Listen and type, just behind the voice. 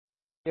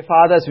Dear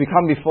Father, as we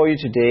come before you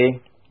today,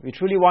 we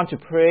truly want to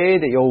pray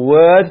that your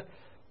word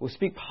will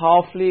speak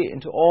powerfully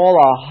into all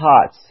our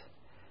hearts,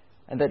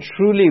 and that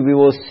truly we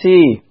will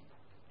see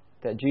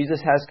that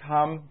Jesus has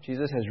come,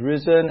 Jesus has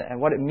risen,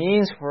 and what it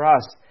means for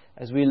us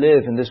as we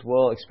live in this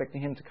world,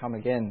 expecting Him to come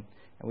again.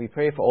 And we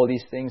pray for all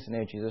these things in the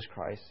name of Jesus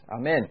Christ.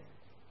 Amen.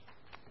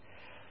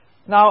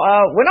 Now,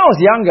 when I was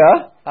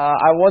younger,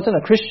 I wasn't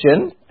a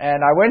Christian,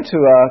 and I went to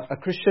a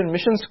Christian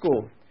mission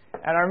school.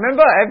 And I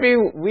remember every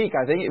week,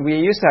 I think, we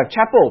used to have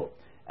chapel.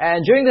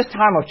 And during this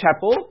time of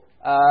chapel,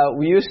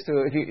 we used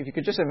to, if you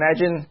could just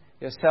imagine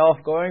yourself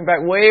going back,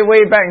 way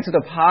back into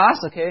the past,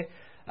 okay,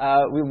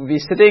 we would be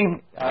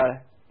sitting,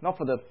 not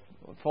for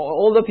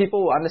older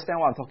people who understand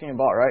what I'm talking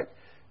about, right?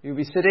 You'll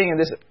be sitting in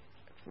this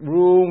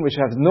room which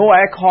has no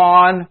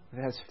aircon,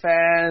 it has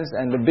fans,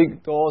 and the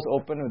big doors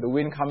open with the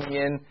wind coming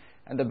in,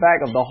 and the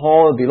back of the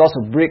hall will be lots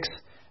of bricks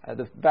at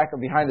the back of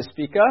behind the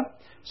speaker.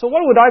 So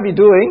what would I be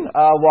doing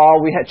while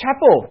we had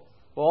chapel?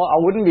 Well, I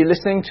wouldn't be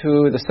listening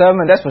to the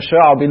sermon, that's for sure.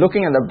 I'll be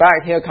looking at the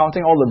back here,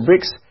 counting all the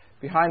bricks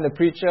behind the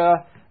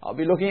preacher. I'll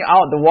be looking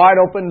out the wide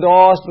open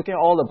doors, looking at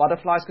all the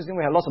butterflies, because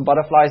we had lots of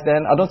butterflies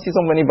then. I don't see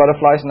so many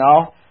butterflies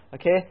now,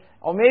 okay?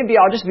 Or maybe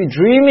I'll just be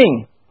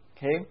dreaming,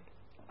 okay?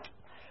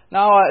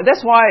 Now,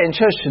 that's why in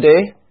church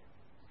today,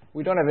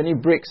 we don't have any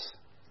bricks.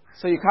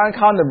 So you can't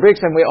count the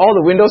bricks, and all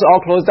the windows are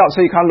all closed up,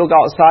 so you can't look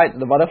outside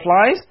the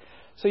butterflies.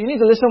 So you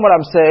need to listen to what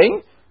I'm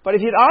saying. But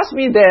if you'd asked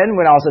me then,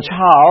 when I was a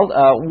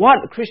child,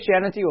 what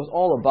Christianity was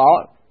all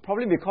about,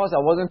 probably because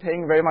I wasn't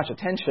paying very much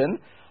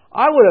attention,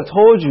 I would have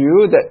told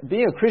you that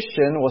being a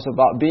Christian was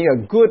about being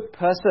a good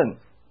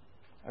person.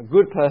 A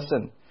good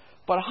person.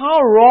 But how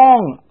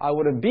wrong I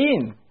would have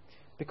been.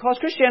 Because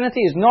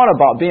Christianity is not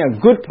about being a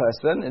good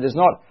person. It is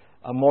not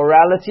a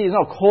morality. It's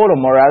not a code of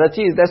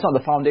morality. That's not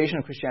the foundation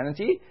of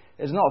Christianity.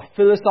 It's not a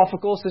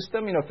philosophical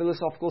system.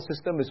 Philosophical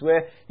system is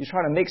where you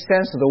try to make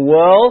sense of the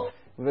world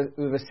with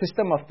a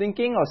system of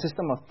thinking or a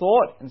system of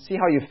thought and see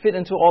how you fit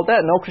into all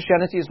that. No,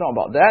 Christianity is not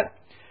about that.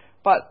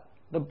 But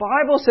the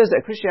Bible says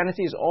that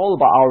Christianity is all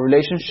about our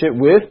relationship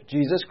with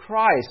Jesus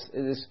Christ.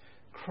 It is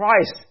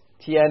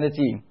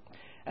Christianity.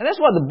 And that's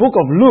what the book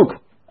of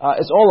Luke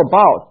is all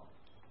about.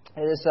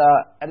 It is,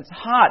 at its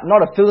heart,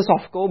 not a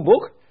philosophical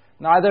book.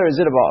 Neither is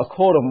it about a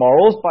code of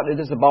morals, but it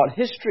is about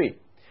history.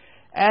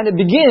 And it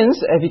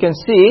begins, as you can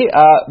see,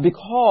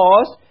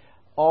 because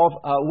of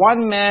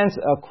one man's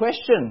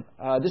question,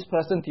 this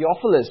person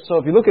Theophilus. So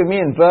if you look at me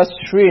in verse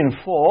 3 and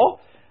 4,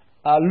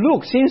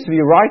 Luke seems to be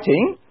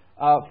writing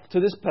to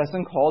this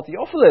person called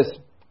Theophilus.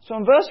 So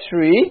in verse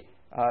 3,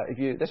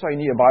 that's why you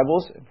need your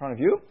Bibles in front of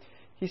you,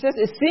 he says,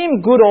 "It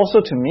seemed good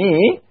also to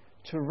me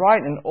to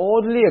write an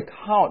orderly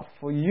account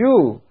for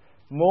you,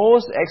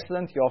 most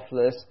excellent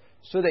Theophilus,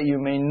 so that you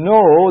may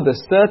know the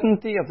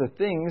certainty of the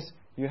things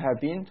you have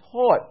been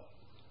taught."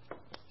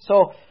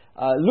 So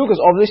Luke is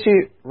obviously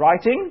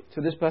writing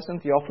to this person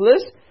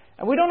Theophilus,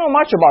 and we don't know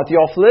much about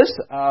Theophilus.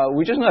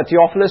 We just know that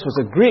Theophilus was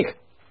a Greek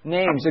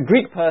name. He's a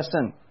Greek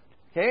person,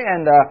 okay,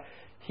 and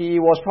he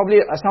was probably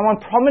someone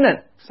prominent,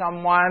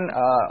 someone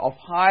of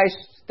high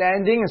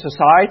standing in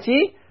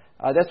society.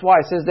 That's why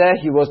it says there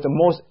he was the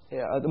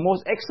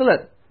most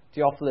excellent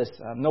Theophilus.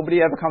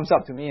 Nobody ever comes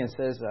up to me and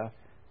says,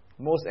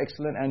 "Most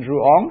excellent Andrew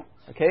Ong,"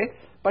 okay?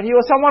 But he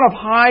was someone of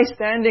high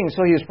standing,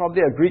 so he was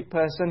probably a Greek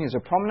person. He was a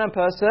prominent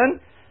person.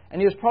 And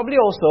he was probably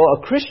also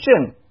a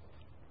Christian,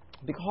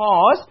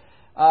 because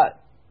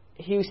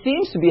he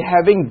seems to be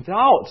having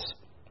doubts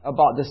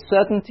about the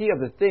certainty of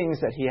the things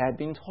that he had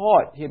been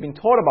taught. He had been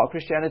taught about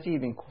Christianity, he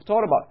had been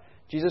taught about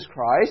Jesus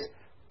Christ,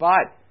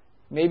 but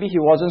maybe he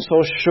wasn't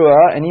so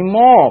sure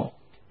anymore.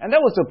 And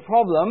that was the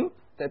problem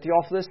that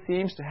Theophilus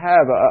seems to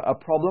have, a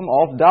problem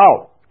of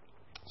doubt.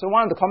 So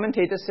one of the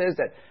commentators says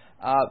that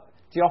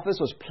Theophilus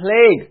was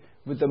plagued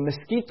with the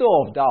mosquito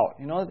of doubt.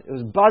 It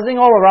was buzzing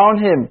all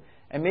around him.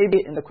 And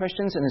maybe in the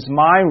questions in his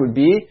mind would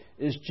be,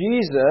 is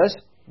Jesus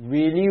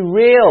really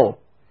real?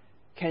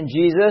 Can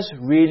Jesus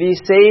really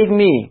save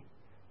me?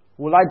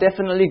 Will I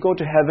definitely go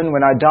to heaven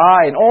when I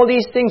die? And all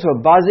these things were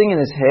buzzing in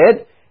his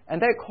head,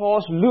 and that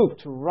caused Luke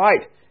to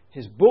write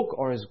his book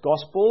or his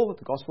gospel.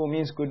 The gospel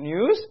means good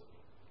news,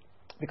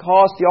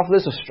 because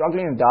Theophilus was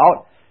struggling with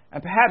doubt,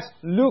 and perhaps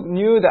Luke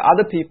knew that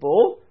other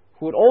people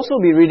who would also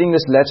be reading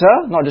this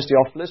letter, not just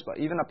Theophilus, but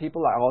even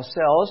people like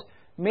ourselves,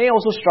 may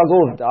also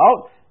struggle with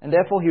doubt, and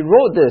therefore he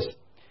wrote this.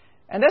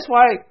 And that's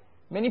why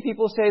many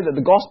people say that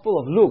the Gospel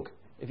of Luke,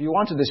 if you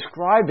want to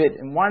describe it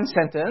in one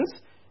sentence,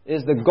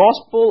 is the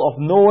Gospel of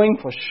knowing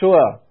for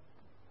sure.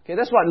 Okay,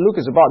 that's what Luke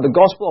is about, the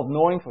Gospel of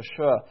knowing for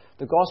sure.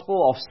 The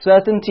Gospel of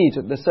certainty,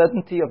 the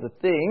certainty of the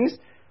things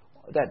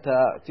that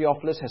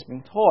Theophilus has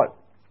been taught.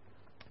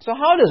 So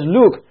how does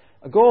Luke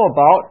go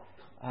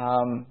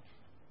about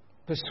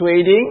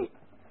persuading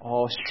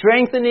or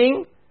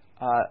strengthening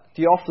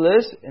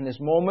Theophilus in this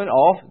moment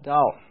of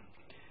doubt?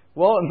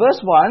 Well, in verse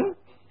 1,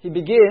 he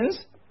begins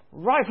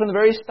right from the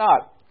very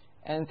start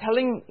and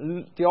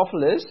telling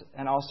Theophilus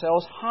and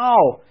ourselves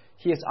how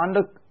he has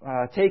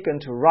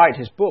undertaken to write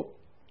his book.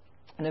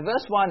 And in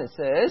verse 1 it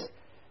says,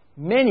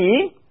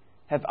 "Many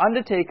have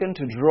undertaken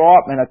to draw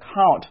up an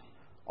account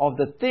of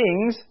the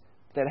things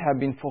that have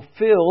been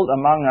fulfilled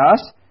among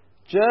us,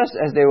 just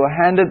as they were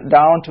handed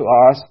down to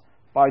us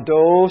by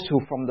those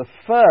who from the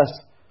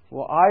first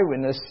were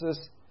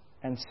eyewitnesses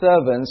and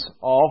servants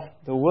of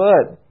the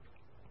Word.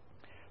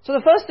 So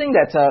the first thing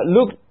that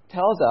Luke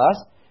tells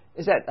us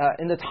is that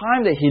in the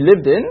time that he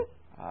lived in,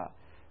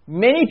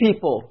 many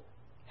people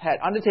had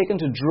undertaken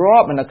to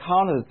draw up an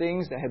account of the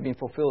things that had been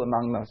fulfilled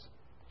among us.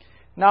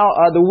 Now,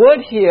 the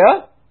word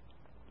here,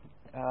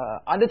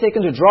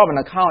 undertaken to draw up an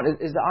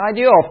account, is the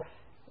idea of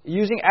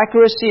using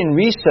accuracy in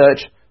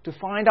research to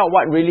find out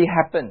what really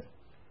happened.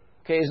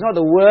 Okay, it's not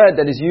the word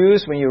that is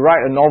used when you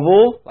write a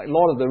novel, like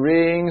Lord of the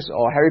Rings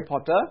or Harry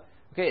Potter.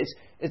 Okay,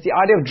 it's the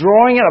idea of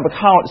drawing up an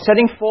account,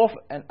 setting forth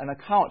an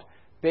account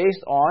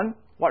based on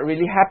what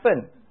really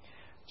happened.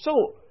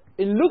 So,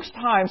 in Luke's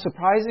time,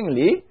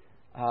 surprisingly,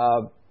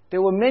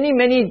 there were many,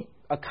 many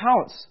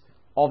accounts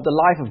of the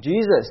life of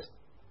Jesus.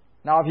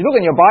 Now, if you look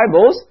in your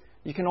Bibles,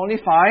 you can only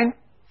find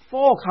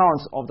 4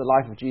 accounts of the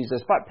life of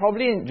Jesus. But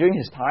probably during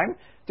his time,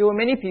 there were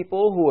many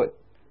people who would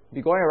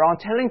be going around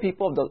telling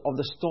people of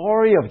the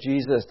story of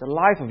Jesus, the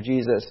life of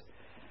Jesus.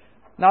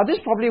 Now, this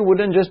probably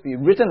wouldn't just be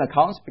written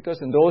accounts,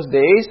 because in those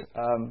days,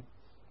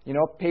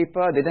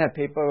 paper, they didn't have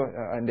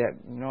paper, and they had,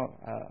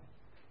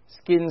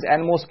 skins,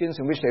 animal skins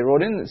in which they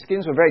wrote in. The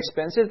skins were very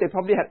expensive. They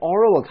probably had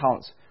oral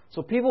accounts.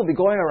 So people would be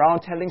going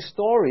around telling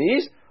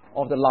stories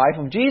of the life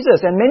of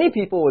Jesus. And many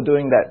people were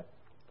doing that.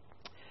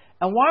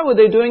 And why were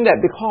they doing that?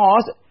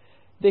 Because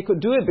they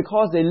could do it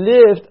because they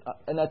lived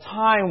in a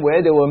time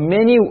where there were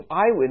many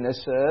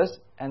eyewitnesses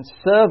and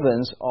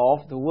servants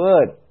of the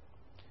Word.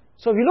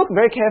 So if you look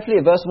very carefully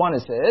at verse 1,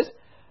 it says,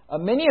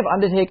 many have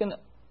undertaken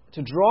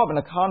to draw up an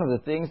account of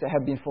the things that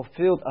have been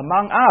fulfilled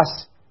among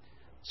us.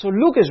 So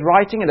Luke is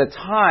writing at a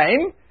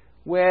time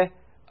where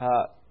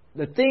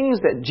the things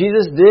that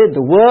Jesus did,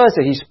 the words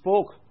that he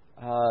spoke,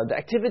 the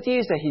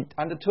activities that he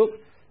undertook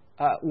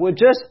were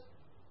just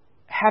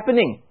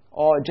happening,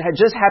 or had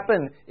just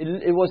happened.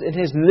 It was in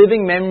his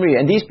living memory,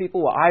 and these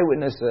people were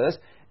eyewitnesses,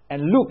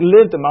 and Luke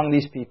lived among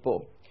these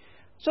people.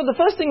 So the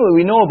first thing that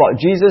we know about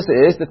Jesus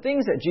is the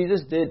things that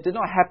Jesus did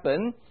not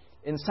happen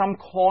in some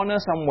corner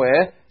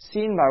somewhere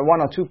seen by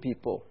 1 or 2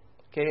 people.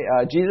 Okay,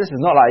 Jesus is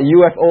not like a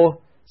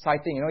UFO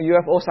sighting.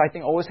 UFO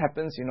sighting always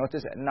happens, you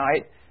notice, at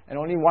night, and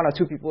only 1 or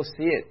 2 people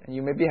see it, and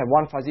you maybe have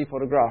one fuzzy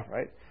photograph,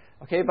 right?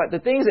 Okay, but the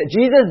things that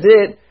Jesus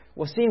did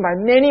were seen by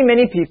many,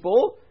 many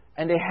people,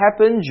 and they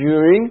happened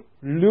during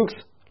Luke's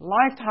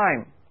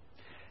lifetime.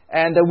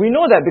 And we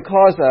know that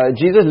because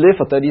Jesus lived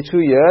for 32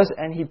 years,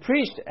 and he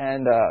preached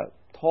and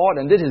taught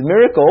and did his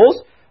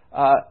miracles,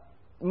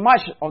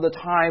 much of the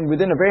time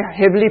within a very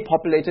heavily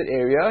populated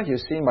area. He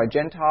was seen by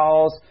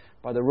Gentiles,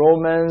 by the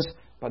Romans,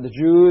 by the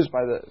Jews, by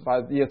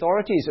the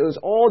authorities. It was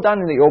all done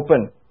in the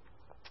open.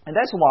 And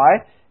that's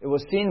why it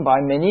was seen by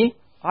many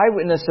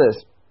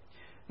eyewitnesses.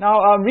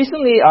 Now,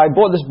 recently I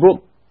bought this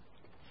book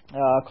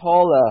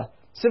called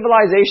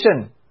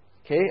Civilization,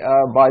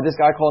 by this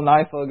guy called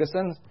Niall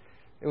Ferguson.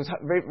 It was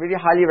really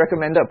highly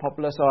recommended,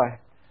 popular, so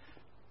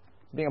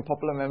being a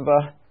popular member,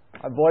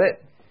 I bought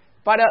it.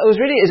 But it was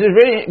a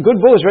really good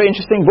book, it was a very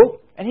interesting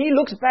book. And he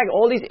looks back at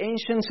all these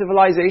ancient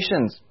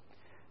civilizations.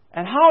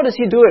 And how does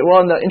he do it?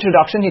 Well, in the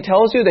introduction, he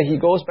tells you that he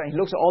goes back, he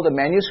looks at all the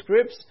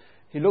manuscripts,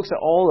 he looks at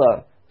all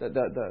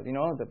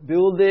the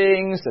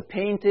buildings, the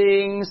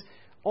paintings,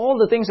 all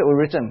the things that were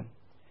written.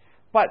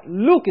 But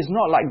Luke is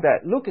not like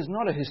that. Luke is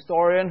not a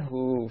historian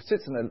who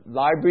sits in a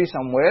library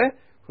somewhere,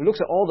 who looks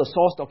at all the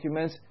source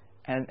documents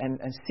and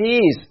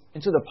sees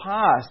into the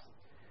past.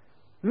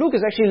 Luke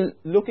is actually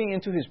looking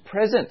into his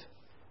present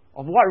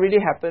of what really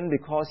happened,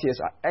 because he has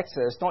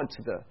access not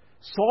to the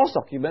source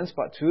documents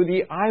but to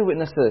the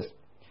eyewitnesses.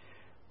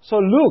 So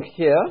Luke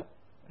here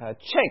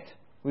checked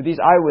with these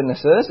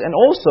eyewitnesses and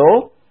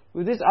also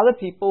with these other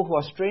people who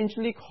are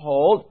strangely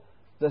called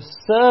the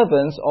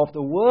servants of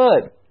the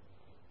Word.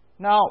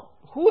 Now,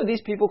 who are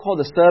these people called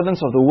the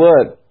servants of the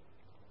Word?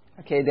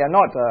 Okay, they are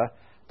not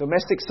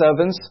domestic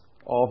servants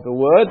of the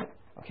Word,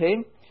 okay?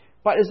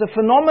 But it's a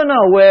phenomena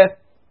where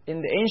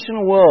in the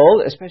ancient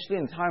world, especially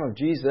in the time of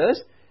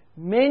Jesus,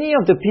 many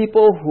of the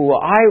people who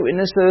were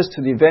eyewitnesses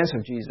to the events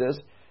of Jesus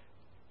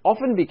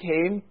often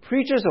became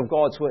preachers of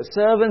God's Word,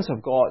 servants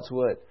of God's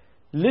Word.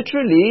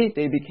 Literally,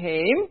 they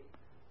became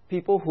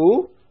people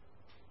who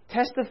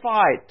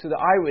testified to the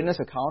eyewitness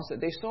accounts that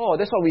they saw.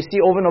 That's what we see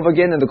over and over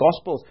again in the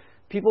Gospels.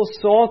 People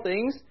saw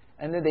things,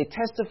 and then they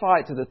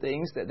testified to the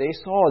things that they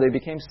saw. They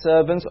became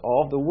servants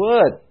of the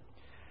Word.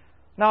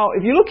 Now,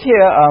 if you look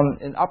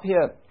here, up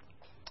here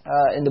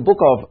in the book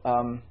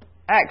of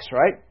Acts,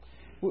 right,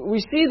 we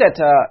see that,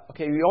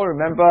 we all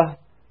remember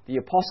the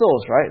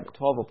apostles, right, the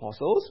 12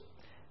 apostles.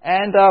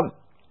 And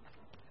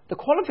the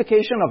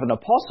qualification of an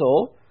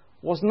apostle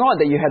was not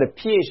that you had a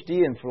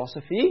PhD in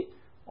philosophy,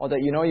 or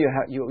that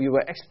you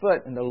were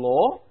expert in the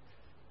law,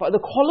 but the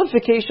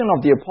qualification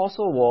of the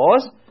apostle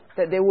was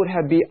that they would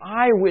have be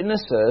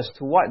eyewitnesses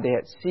to what they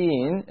had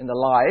seen in the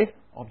life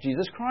of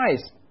Jesus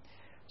Christ.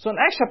 So in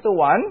Acts chapter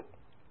 1,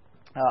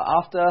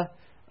 after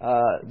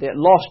they had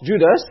lost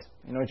Judas.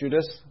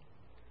 Judas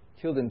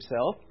killed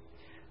himself.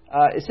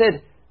 It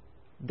said,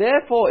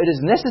 therefore it is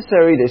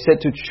necessary, they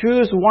said, to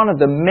choose one of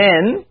the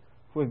men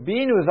who have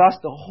been with us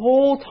the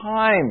whole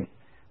time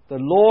the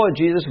Lord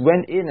Jesus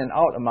went in and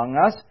out among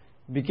us,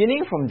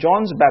 beginning from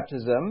John's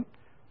baptism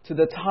to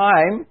the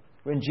time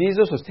when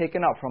Jesus was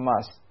taken up from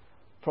us.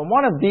 From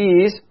one of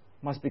these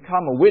must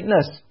become a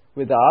witness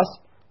with us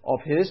of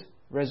His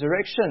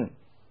resurrection.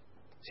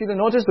 See,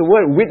 notice the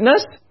word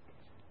witness.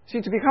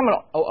 See, to become an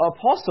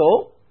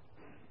apostle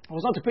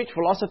was not to preach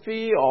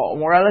philosophy or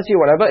morality or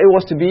whatever. It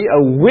was to be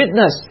a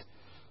witness,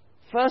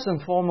 first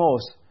and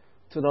foremost,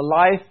 to the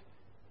life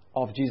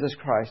of Jesus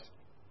Christ.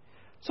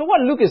 So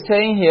what Luke is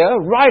saying here,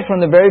 right from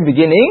the very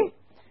beginning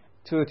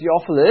to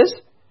Theophilus,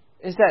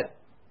 is that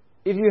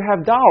if you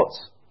have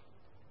doubts,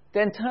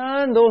 then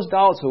turn those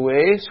doubts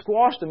away,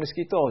 squash the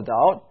mosquito of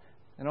doubt,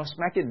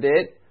 smack it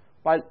dead,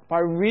 by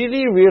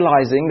really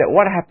realizing that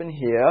what happened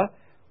here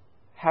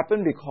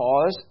happened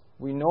because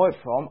we know it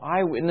from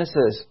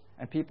eyewitnesses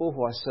and people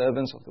who are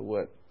servants of the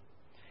Word.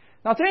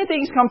 Now, three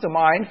things come to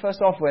mind.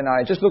 First off, when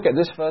I just look at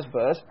this first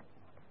verse,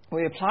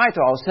 we apply it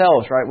to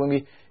ourselves, right?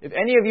 If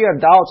any of you have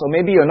doubts, or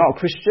maybe you're not a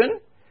Christian,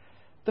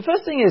 the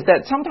first thing is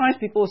that sometimes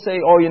people say,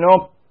 you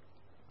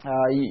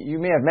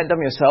may have met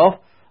them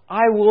yourself,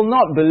 I will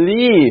not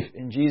believe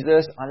in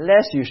Jesus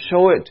unless you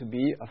show it to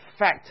be a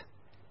fact.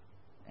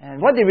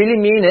 And what they really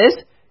mean is,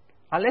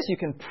 unless you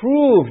can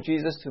prove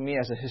Jesus to me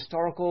as a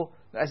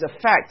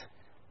fact,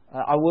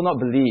 I will not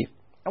believe.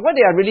 And what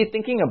they are really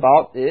thinking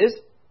about is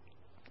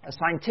a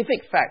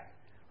scientific fact,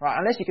 right?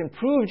 Unless you can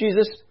prove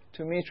Jesus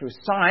to me through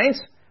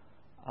science,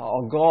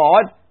 or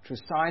God through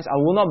science, I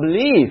will not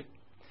believe.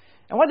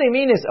 And what they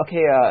mean is,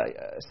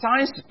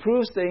 science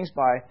proves things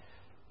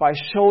by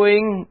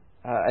showing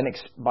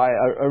by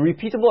a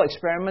repeatable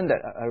experiment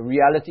that a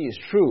reality is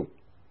true.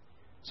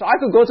 So I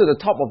could go to the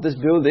top of this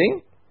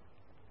building,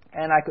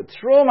 and I could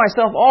throw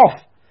myself off,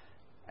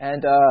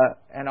 and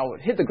I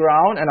would hit the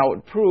ground, and I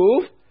would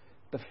prove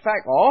the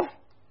fact of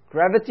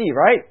gravity,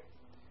 right?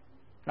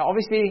 Now,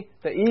 obviously,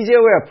 the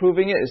easier way of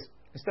proving it is,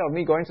 instead of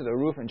me going to the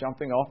roof and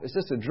jumping off, is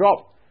just to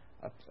drop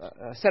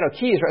a set of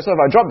keys, right? So if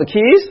I drop the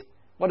keys,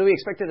 what do we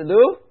expect it to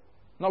do?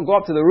 Not go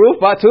up to the roof,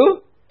 but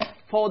to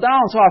fall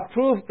down. So I've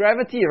proved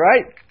gravity,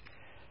 right?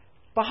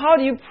 But how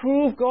do you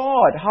prove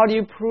God? How do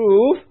you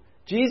prove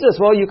Jesus?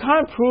 Well, you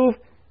can't prove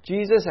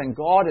Jesus and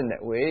God in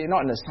that way,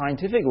 not in a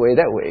scientific way,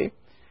 that way.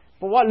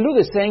 But what Luke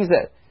is saying is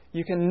that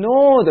you can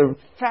know the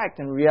fact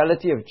and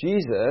reality of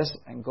Jesus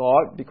and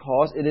God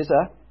because it is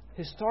a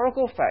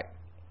historical fact.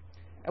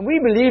 And we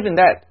believe in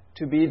that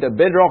to be the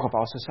bedrock of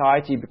our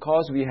society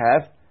because we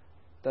have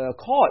the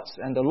courts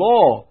and the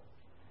law.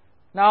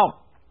 Now,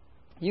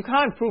 you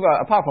can't prove,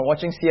 apart from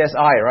watching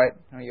CSI, right?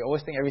 You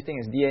always think everything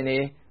is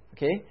DNA,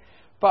 okay?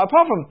 But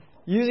apart from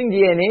using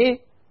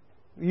DNA,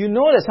 you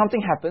know that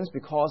something happens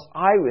because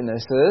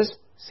eyewitnesses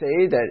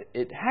say that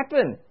it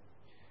happened.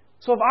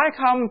 So if I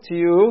come to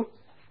you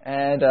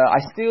and I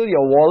steal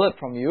your wallet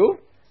from you,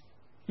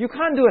 you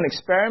can't do an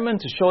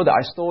experiment to show that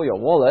I stole your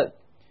wallet,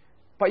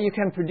 but you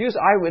can produce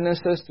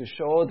eyewitnesses to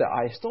show that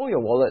I stole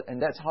your wallet,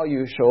 and that's how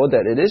you show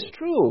that it is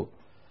true.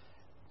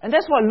 And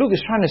that's what Luke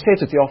is trying to say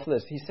to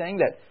Theophilus. He's saying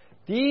that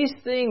these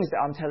things that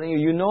I'm telling you,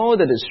 you know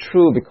that it's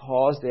true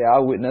because they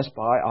are witnessed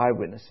by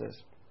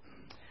eyewitnesses.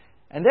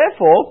 And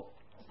therefore,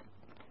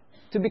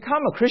 to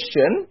become a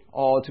Christian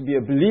or to be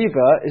a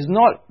believer is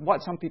not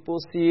what some people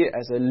see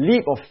as a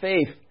leap of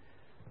faith.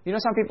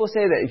 Some people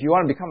say that if you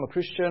want to become a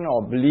Christian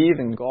or believe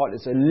in God,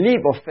 it's a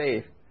leap of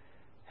faith.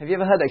 Have you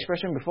ever heard the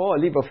expression before, a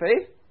leap of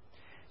faith?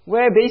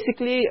 Where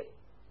basically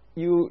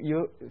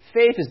your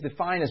faith is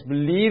defined as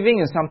believing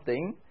in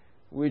something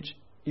which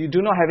you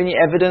do not have any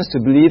evidence to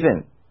believe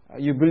in.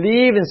 You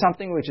believe in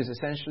something which is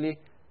essentially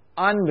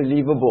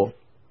unbelievable.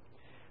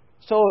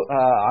 So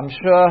I'm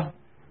sure,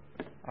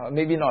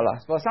 maybe not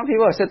last, but some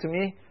people have said to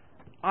me,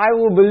 I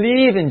will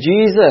believe in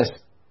Jesus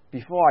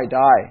before I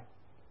die.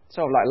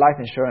 Sort of like life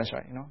insurance,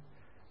 right?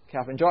 Okay,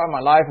 I've enjoyed my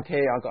life. Okay,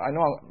 I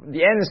know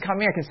the end is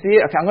coming. I can see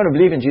it. Okay, I'm going to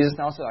believe in Jesus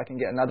now so I can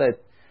get another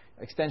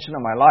extension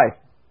of my life.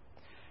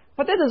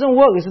 But that doesn't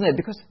work, isn't it?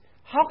 Because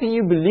how can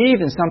you believe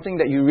in something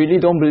that you really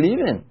don't believe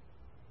in?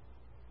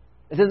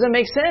 It doesn't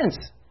make sense.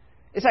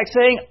 It's like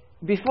saying,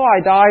 before I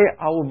die,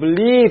 I will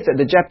believe that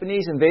the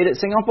Japanese invaded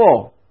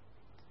Singapore.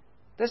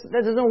 That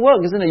doesn't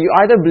work, isn't it? You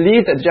either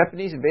believe that the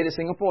Japanese invaded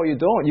Singapore or you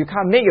don't. You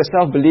can't make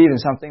yourself believe in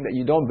something that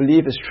you don't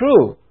believe is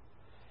true.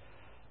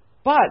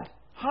 But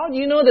how do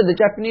you know that the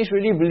Japanese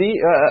really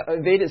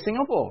invaded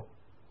Singapore?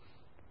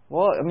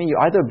 Well, you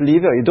either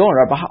believe it or you don't,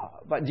 right?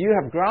 But do you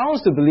have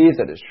grounds to believe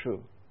that it's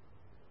true?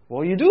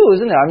 Well, you do,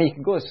 isn't it? You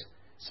can go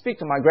speak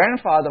to my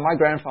grandfather. My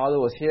grandfather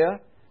was here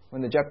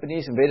when the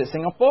Japanese invaded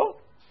Singapore,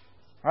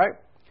 right?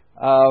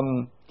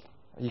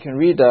 You can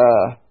read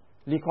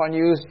Lee Kuan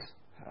Yew's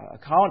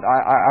account.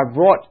 I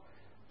brought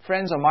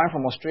friends of mine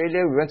from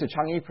Australia. We went to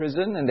Changi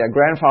prison, and their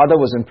grandfather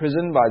was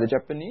imprisoned by the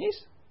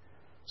Japanese.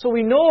 So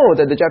we know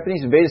that the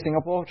Japanese invaded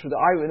Singapore through the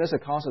eyewitness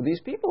accounts of these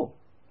people.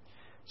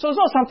 So it's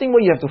not something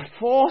where you have to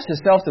force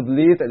yourself to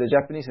believe that the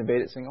Japanese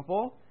invaded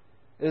Singapore.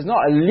 It's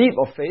not a leap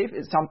of faith.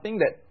 It's something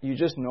that you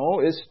just know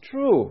is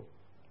true.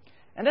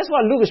 And that's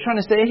what Luke is trying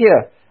to say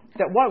here.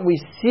 That what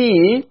we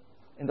see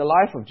in the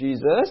life of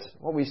Jesus,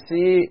 what we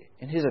see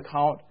in his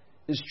account,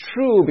 is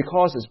true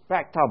because it's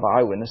backed up by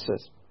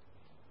eyewitnesses.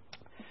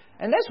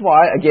 And that's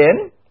why,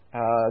 again,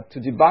 to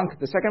debunk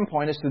the second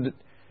point, is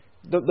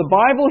the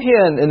Bible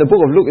here in the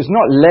book of Luke is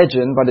not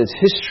legend, but it's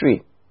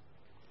history.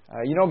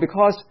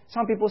 Because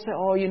some people say,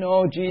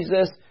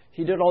 Jesus,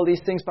 he did all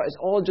these things, but it's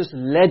all just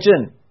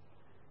legend.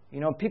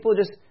 People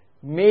just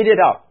made it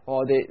up,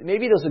 or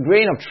maybe there's a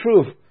grain of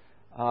truth.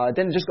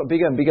 Then it just got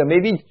bigger and bigger.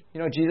 Maybe,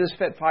 Jesus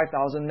fed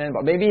 5,000 men,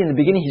 but maybe in the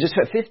beginning he just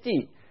fed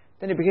 50.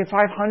 Then it became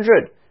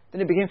 500.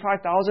 Then it became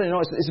 5,000.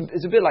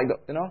 It's a bit like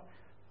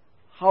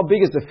how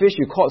big is the fish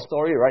you caught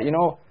story, right?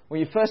 When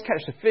you first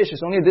catch the fish,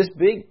 it's only this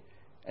big,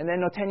 and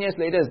then 10 years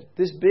later it's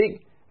this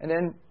big, and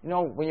then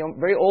when you're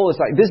very old, it's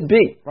like this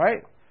big,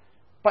 right?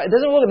 But it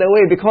doesn't work that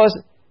way, because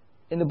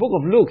in the book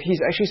of Luke, he's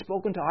actually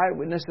spoken to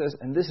eyewitnesses,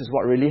 and this is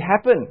what really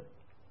happened.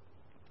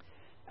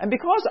 And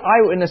because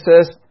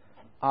eyewitnesses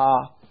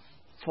are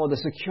for the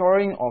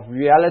securing of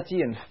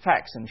reality and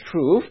facts and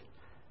truth,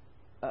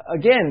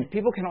 again,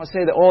 people cannot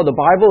say that, the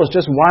Bible is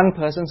just one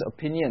person's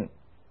opinion.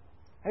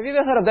 Have you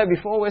ever heard of that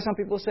before, where some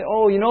people say,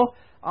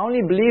 I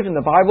only believe in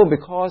the Bible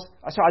because,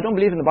 I don't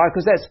believe in the Bible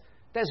because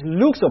that's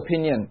Luke's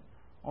opinion,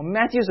 or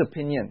Matthew's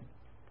opinion.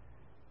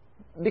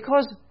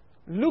 Because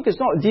Luke is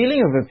not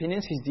dealing with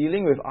opinions, he's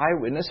dealing with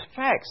eyewitness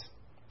facts.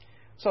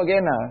 So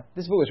again,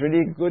 this book is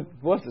really good,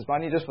 worth its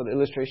money just for the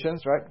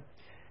illustrations, right?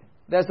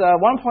 There's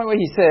one point where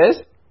he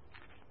says,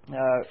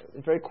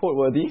 very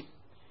quote-worthy,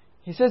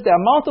 he says there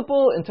are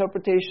multiple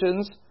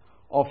interpretations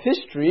of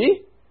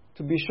history,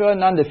 to be sure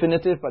none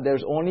definitive, but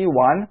there's only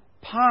one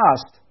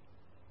past.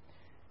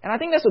 And I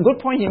think that's a good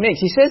point he makes.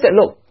 He says that,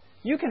 look,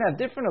 you can have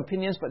different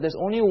opinions, but there's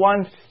only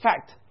one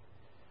fact.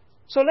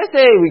 So let's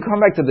say we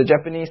come back to the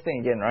Japanese thing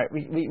again, right?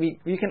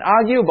 We can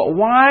argue about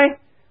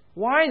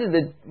why did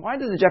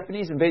the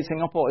Japanese invade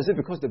Singapore? Is it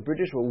because the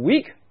British were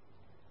weak?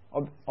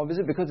 Or is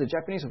it because the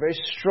Japanese were very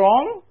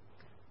strong?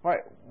 Right?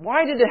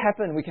 Why did it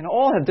happen? We can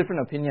all have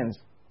different opinions.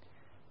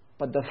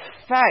 But the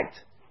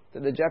fact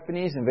that the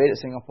Japanese invaded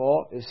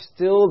Singapore is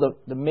still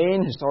the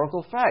main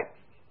historical fact.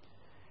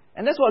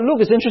 And that's what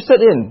Luke is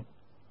interested in.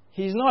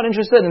 He's not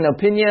interested in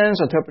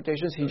opinions or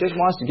interpretations. He just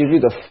wants to give you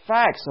the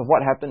facts of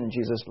what happened in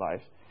Jesus'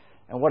 life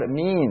and what it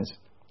means.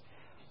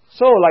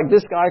 So, like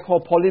this guy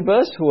called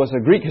Polybus, who was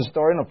a Greek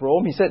historian of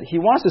Rome, he said he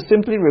wants to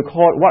simply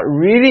record what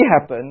really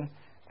happened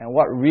and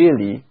what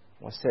really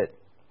was said.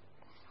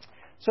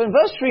 So in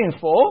verse 3 and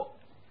 4,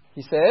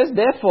 he says,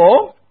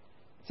 therefore,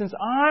 since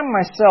I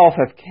myself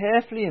have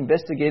carefully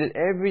investigated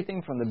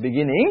everything from the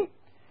beginning,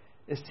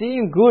 it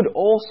seemed good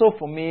also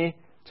for me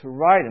to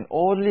write an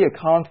orderly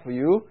account for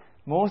you,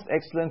 most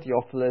excellent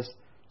Theophilus,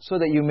 so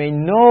that you may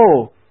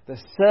know the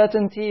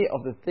certainty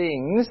of the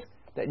things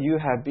that you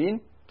have been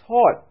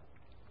taught.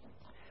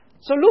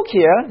 So Luke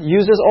here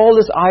uses all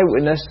this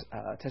eyewitness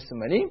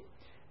testimony,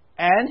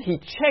 and he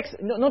checks.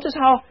 Notice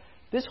how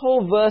this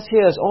whole verse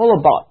here is all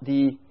about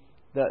the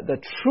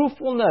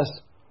truthfulness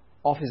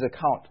of his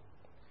account.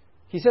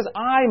 He says,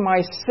 I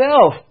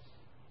myself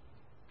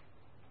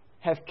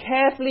have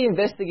carefully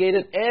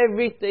investigated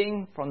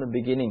everything from the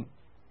beginning.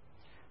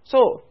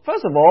 So,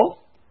 first of all,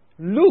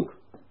 Luke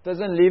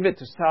doesn't leave it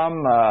to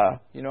some,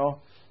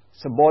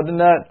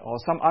 subordinate or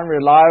some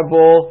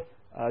unreliable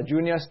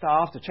junior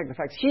staff to check the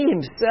facts. He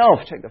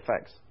himself checked the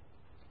facts.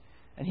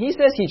 And he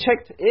says he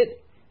checked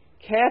it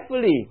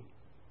carefully.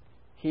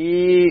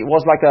 He's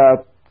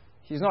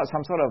not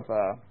some sort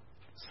of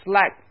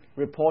slack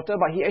reporter,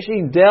 but he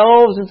actually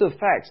delves into the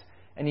facts.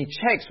 And he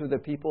checks with the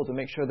people to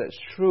make sure that's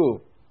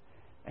true.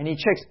 And he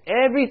checks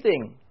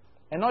everything.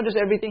 And not just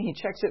everything, he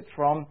checks it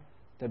from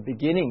the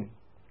beginning.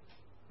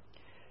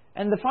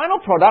 And the final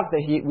product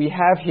that we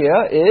have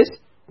here is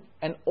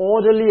an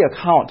orderly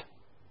account.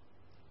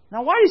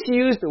 Now, why does he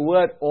use the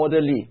word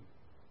orderly?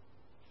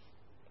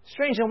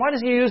 Strange, and why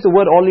does he use the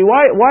word orderly?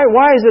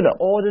 Why is it an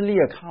orderly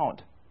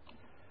account?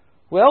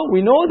 Well,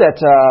 we know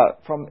that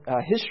from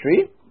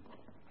history,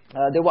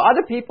 there were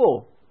other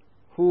people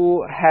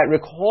who had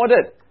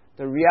recorded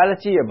the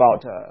reality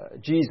about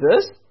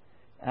Jesus.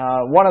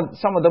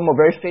 Some of them were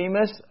very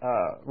famous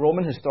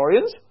Roman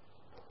historians.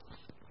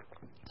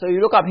 So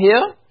you look up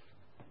here,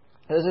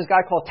 there's this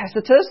guy called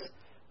Tacitus,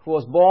 who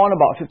was born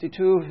about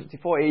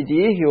 52-54 AD.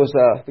 He was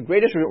the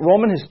greatest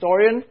Roman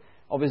historian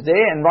of his day,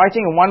 and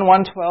writing in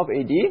 1112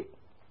 AD,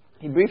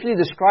 he briefly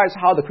describes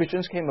how the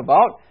Christians came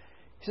about.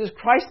 He says,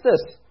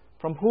 Christus,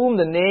 from whom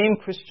the name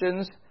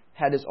Christians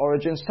had its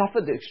origin,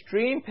 suffered the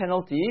extreme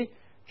penalty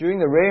during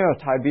the reign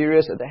of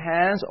Tiberius at the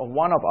hands of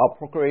one of our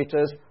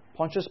procurators,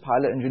 Pontius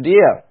Pilate in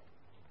Judea.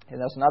 And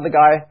there's another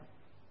guy,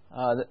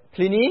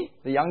 Pliny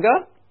the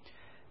Younger,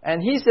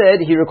 and he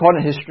said, he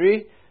recorded in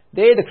history,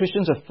 they, the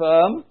Christians,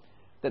 affirm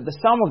that the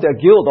sum of their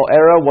guilt or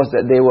error was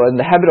that they were in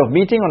the habit of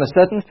meeting on a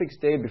certain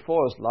fixed day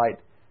before it was light.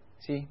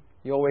 See,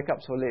 you all wake up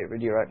so late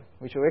already, right?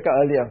 We should wake up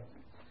earlier.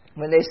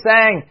 when they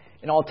sang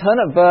in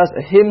alternate verse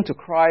a hymn to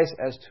Christ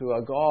as to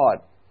a God.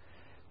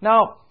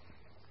 Now,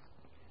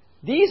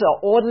 these are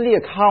orderly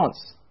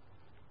accounts,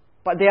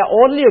 but they are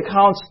orderly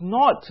accounts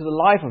not to the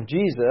life of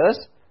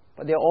Jesus,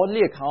 but they are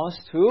orderly accounts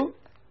to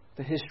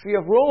the history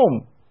of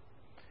Rome.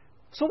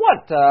 So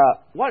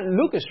what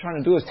Luke is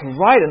trying to do is to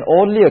write an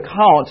orderly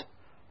account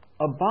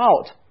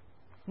about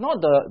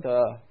not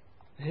the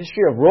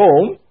history of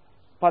Rome,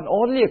 but an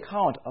orderly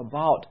account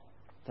about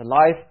the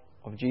life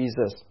of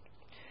Jesus.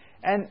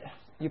 And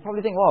you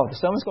probably think, wow, the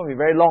sermon's going to be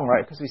very long,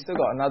 right? Because we still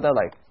got another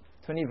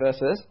 20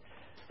 verses.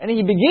 And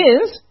he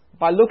begins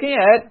by looking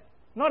at,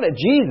 not at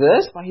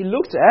Jesus, but he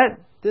looks at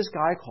this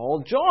guy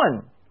called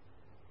John.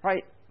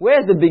 Right?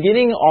 Where's the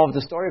beginning of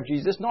the story of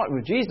Jesus? Not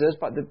with Jesus,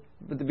 but the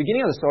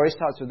beginning of the story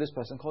starts with this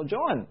person called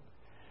John.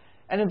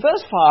 And in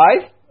verse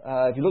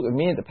 5, if you look with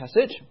me at the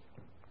passage,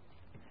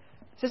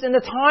 it says, in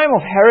the time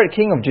of Herod,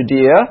 king of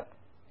Judea,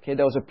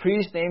 there was a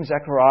priest named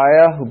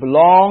Zechariah who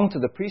belonged to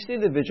the priestly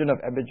division of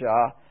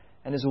Abijah,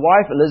 and his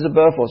wife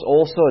Elizabeth was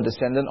also a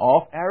descendant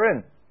of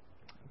Aaron.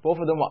 Both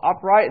of them were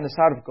upright in the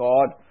sight of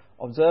God,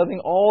 observing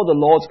all the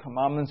Lord's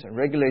commandments and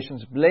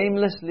regulations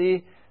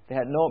blamelessly. They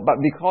had no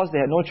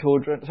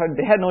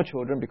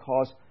children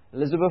because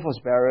Elizabeth was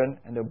barren,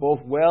 and they were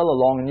both well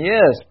along in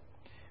years.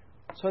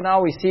 So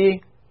now we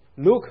see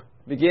Luke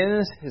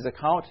begins his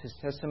account, his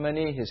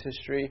testimony, his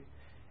history,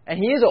 and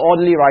he is an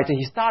orderly writer.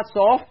 He starts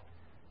off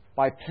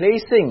by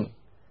placing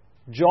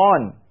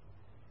John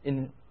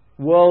in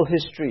world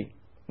history,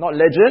 not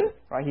legend,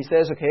 right? He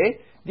says, okay,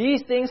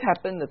 these things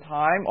happened in the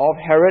time of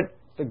Herod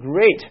the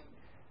Great.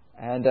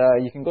 And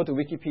you can go to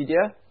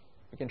Wikipedia.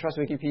 You can trust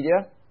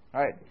Wikipedia,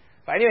 right?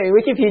 But anyway,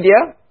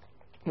 Wikipedia,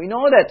 we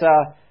know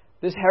that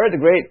this Herod the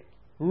Great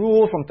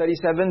ruled from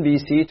 37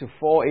 BC to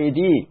 4 AD.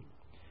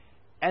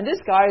 And this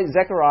guy,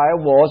 Zechariah,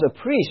 was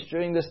a priest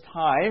during this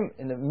time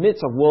in the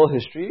midst of world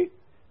history,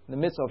 in the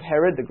midst of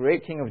Herod the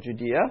Great, king of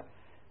Judea.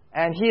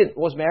 And he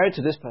was married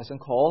to this person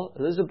called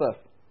Elizabeth.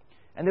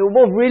 And they were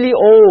both really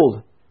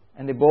old,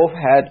 and they both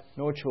had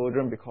no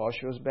children because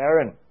she was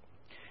barren.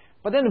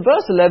 But then in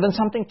verse 11,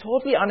 something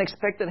totally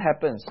unexpected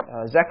happens.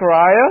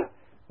 Zechariah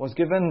was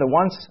given the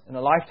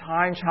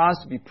once-in-a-lifetime chance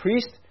to be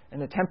priest in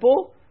the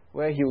temple,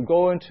 where he would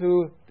go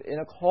into the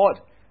inner court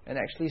and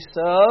actually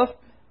serve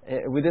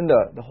within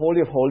the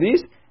Holy of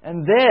Holies.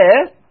 And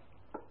there,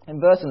 in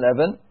verse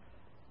 11,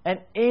 an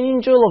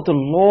angel of the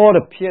Lord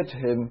appeared to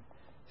him,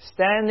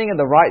 standing at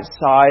the right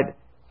side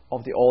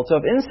of the altar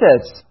of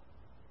incense.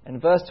 And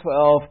verse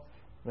 12,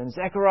 when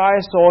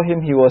Zechariah saw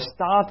him, he was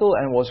startled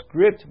and was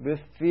gripped with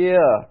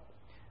fear.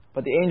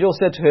 But the angel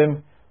said to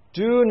him,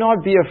 do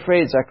not be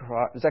afraid,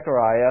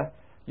 Zechariah.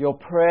 Your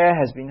prayer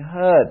has been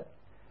heard.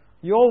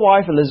 Your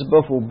wife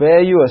Elizabeth will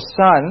bear you a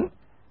son,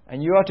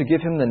 and you are to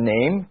give him the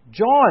name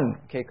John.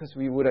 Okay, because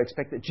we would have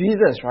expected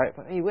Jesus, right?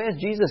 But hey, where's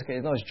Jesus? Okay,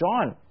 no, it's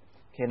John.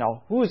 Okay,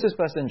 now, who is this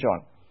person,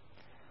 John?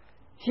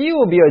 He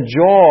will be a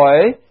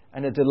joy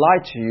and a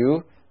delight to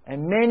you,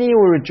 and many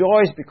will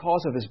rejoice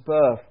because of his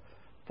birth,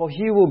 for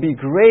he will be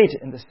great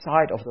in the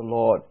sight of the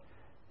Lord.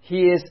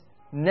 He is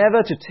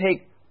never to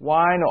take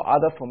wine or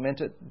other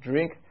fermented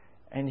drink,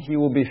 and he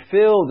will be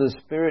filled with the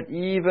Spirit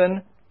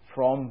even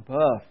from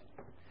birth.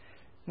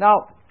 Now,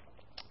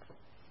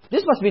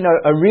 this must have been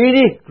a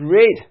really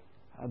great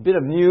bit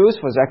of news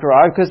for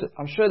Zechariah, because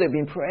I'm sure they've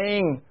been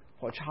praying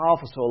for a child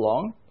for so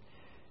long.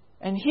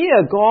 And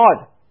here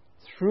God,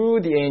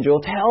 through the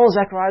angel, tells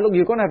Zechariah, look,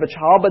 you're going to have a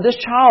child, but this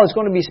child is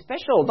going to be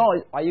special. Not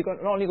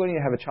only going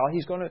to have a child,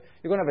 you're going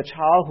to have a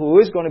child who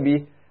is going to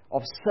be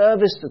of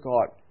service to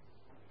God.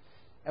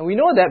 And we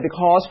know that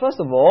because, first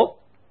of all,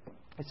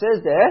 it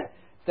says there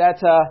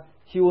that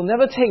he will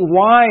never take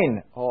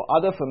wine or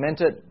other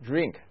fermented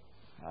drink.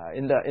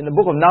 In the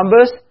book of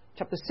Numbers,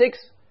 chapter 6,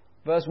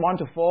 verse 1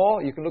 to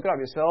 4, you can look it up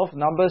yourself,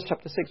 Numbers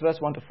chapter 6, verse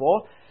 1 to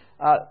 4,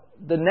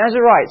 the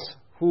Nazarites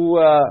who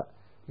were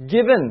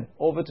given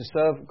over to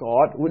serve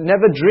God would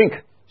never drink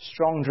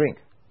strong drink.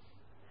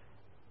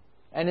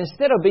 And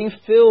instead of being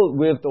filled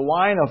with the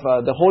wine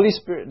of the Holy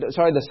Spirit,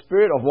 the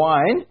spirit of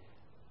wine,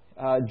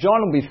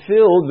 John will be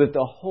filled with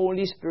the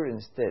Holy Spirit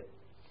instead.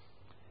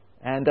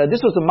 And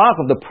this was the mark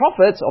of the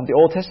prophets of the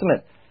Old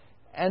Testament.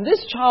 And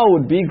this child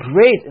would be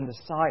great in the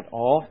sight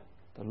of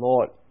the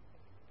Lord.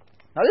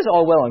 Now this is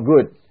all well and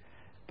good.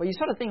 But you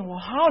sort of think, well,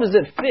 how does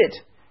it fit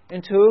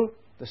into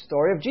the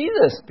story of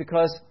Jesus?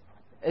 Because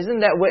isn't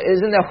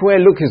that where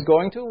Luke is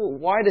going to?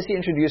 Why does he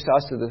introduce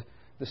us to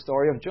the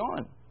story of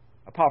John?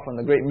 Apart from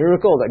the great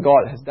miracle that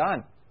God has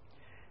done.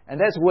 And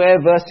that's where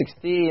verse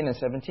 16 and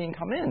 17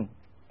 come in.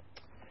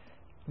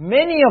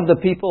 Many of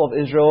the people of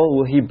Israel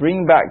will he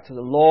bring back to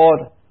the Lord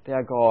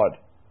their God.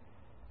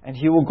 And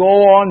he will go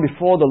on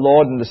before the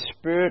Lord in the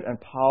spirit and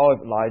power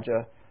of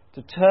Elijah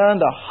to turn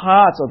the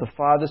hearts of the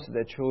fathers to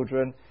their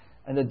children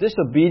and the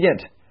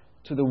disobedient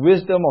to the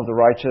wisdom of the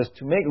righteous,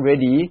 to make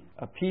ready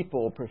a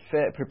people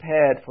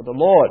prepared for the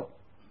Lord.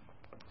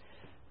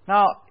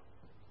 Now,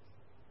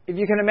 if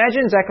you can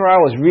imagine, Zechariah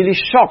was really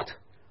shocked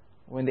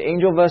when the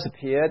angel verse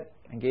appeared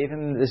and gave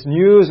him this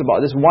news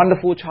about this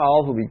wonderful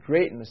child who will be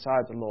great in the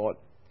sight of the Lord.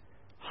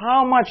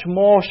 how much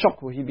more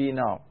shocked will he be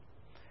now?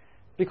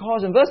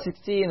 Because in verse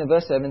 16 and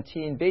verse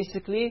 17,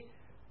 basically,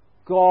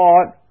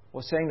 God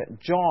was saying that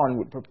John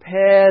would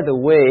prepare the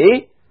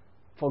way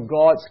for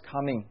God's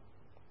coming.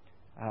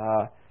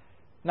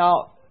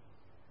 Now,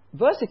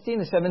 verse 16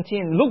 and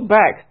 17, look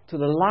back to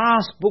the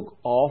last book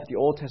of the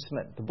Old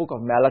Testament, the book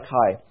of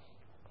Malachi.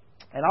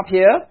 And up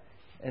here,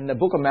 in the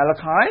book of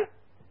Malachi,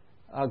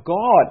 the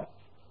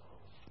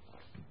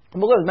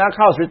book of Malachi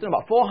was written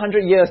about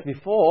 400 years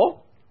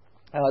before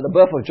the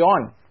birth of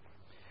John.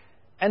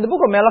 And the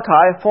book of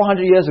Malachi,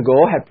 400 years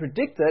ago, had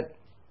predicted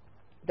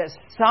that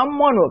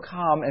someone will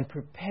come and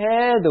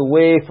prepare the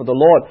way for the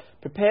Lord,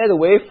 prepare the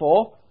way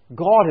for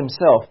God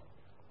Himself.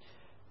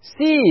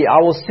 See, I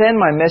will send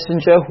my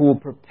messenger who will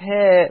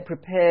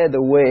prepare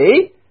the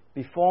way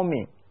before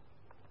me.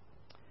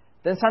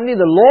 Then suddenly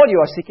the Lord you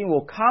are seeking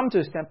will come to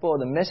His temple,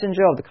 the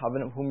messenger of the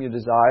covenant whom you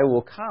desire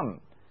will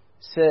come,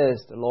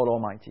 says the Lord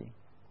Almighty.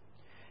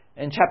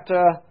 In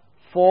chapter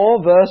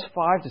 4, verse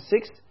 5 to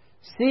 6,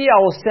 see, I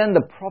will send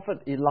the prophet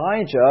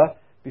Elijah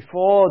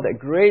before that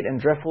great and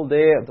dreadful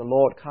day of the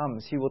Lord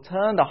comes. He will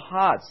turn the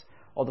hearts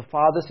of the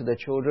fathers to their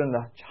children,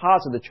 the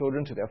hearts of the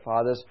children to their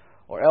fathers,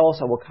 or else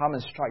I will come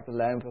and strike the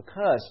land with a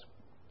curse.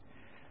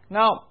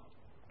 Now,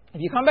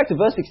 if you come back to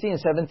verse 16 and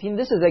 17,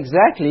 this is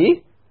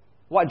exactly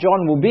what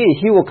John will be.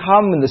 He will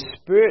come in the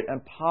spirit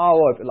and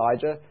power of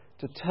Elijah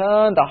to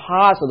turn the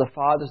hearts of the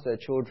fathers to their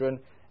children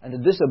and the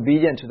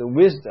disobedient to the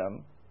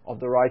wisdom of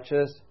the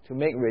righteous, to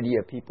make ready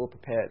a people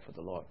prepared for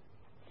the Lord.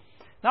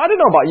 Now, I don't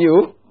know about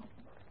you,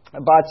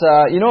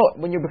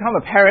 but when you become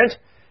a parent,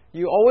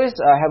 you always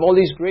have all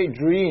these great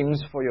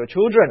dreams for your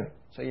children.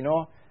 So,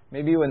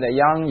 maybe when they're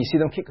young, you see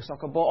them kick a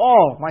soccer ball.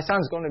 Oh, my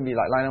son's going to be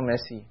like Lionel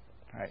Messi,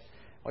 right?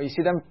 Or you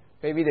see them,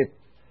 maybe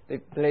they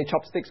play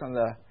chopsticks on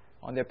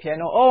their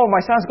piano. Oh,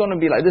 my son's going to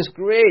be like this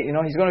great,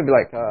 he's going to be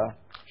like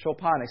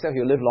Chopin, except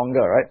he'll live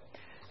longer, right?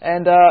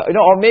 And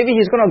or maybe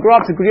he's going to grow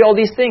up to do all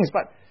these things.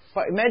 But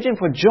imagine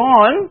for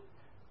John,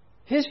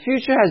 his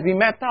future has been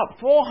mapped out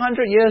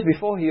 400 years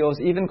before he was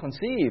even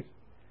conceived.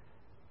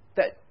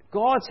 That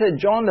God said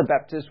John the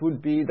Baptist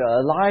would be the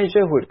Elijah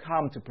who would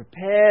come to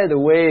prepare the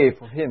way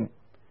for him.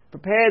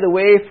 Prepare the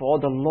way for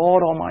the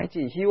Lord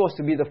Almighty. He was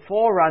to be the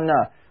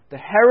forerunner, the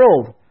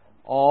herald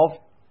of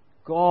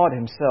God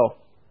Himself.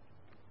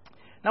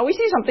 Now we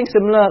see something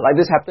similar like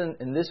this happen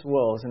in this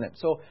world, isn't it?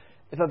 So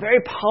if a very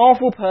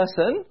powerful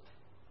person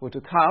were to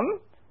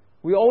come,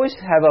 we always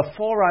have a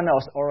forerunner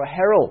or a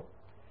herald.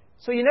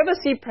 So you never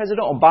see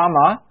President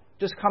Obama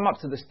just come up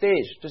to the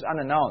stage, just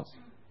unannounced.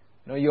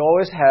 You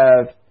always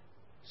have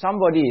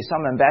somebody,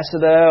 some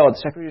ambassador or the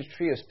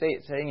Secretary of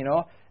State saying,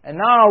 and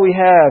now we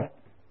have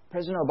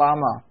President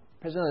Obama,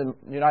 President of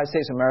the United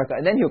States of America,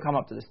 and then he'll come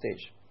up to the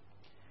stage.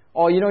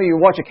 Or, you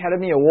watch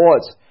Academy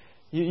Awards.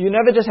 You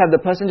never just have the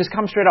person just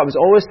come straight up. There's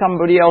always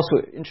somebody else who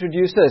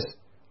introduces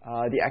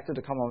the actor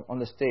to come on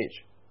the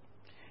stage.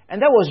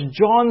 And that was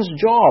John's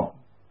job.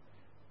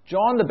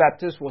 John the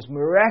Baptist was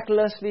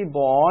miraculously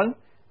born.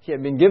 He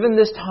had been given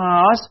this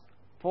task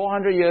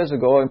 400 years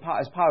ago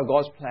as part of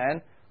God's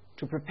plan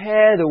to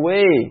prepare the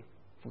way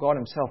for God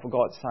Himself, for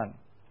God's Son.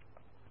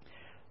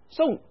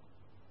 So,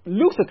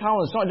 Luke's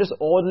account is not just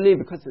orderly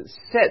because it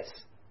sets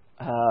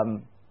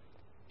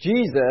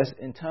Jesus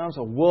in terms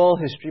of world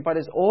history, but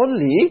it's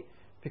orderly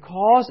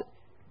because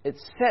it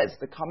sets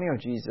the coming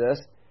of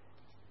Jesus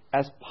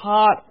as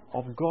part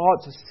of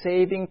God's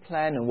saving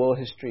plan in world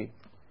history.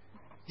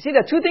 You see,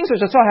 there are two things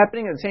which are sort of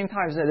happening at the same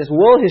time. There's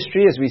world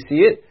history as we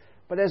see it,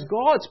 but there's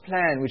God's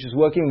plan which is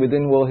working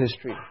within world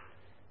history.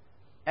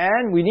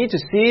 And we need to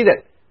see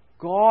that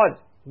God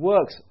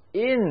works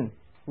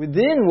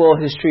within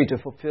world history to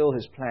fulfill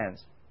His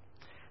plans.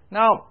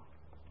 Now,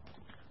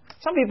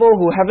 some people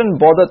who haven't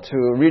bothered to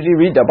really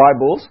read their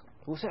Bibles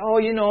will say,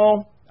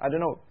 I don't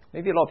know,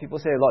 maybe a lot of people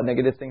say a lot of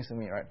negative things to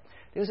me, right?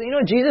 They'll say,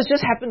 Jesus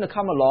just happened to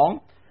come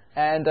along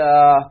and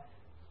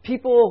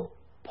people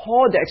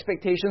poured their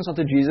expectations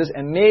onto Jesus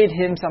and made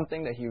Him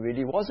something that He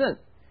really wasn't.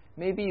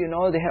 Maybe,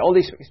 they had all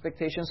these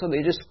expectations, so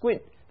they just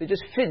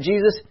fit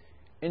Jesus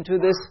into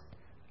this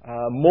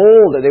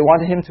mold that they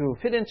wanted Him to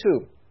fit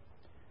into.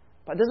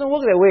 But it doesn't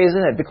work that way,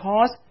 isn't it?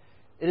 Because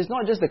it is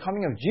not just the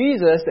coming of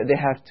Jesus that they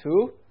have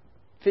to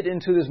fit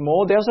into this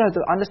mold. They also have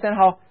to understand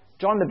how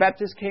John the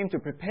Baptist came to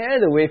prepare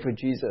the way for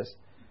Jesus.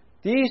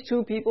 These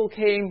two people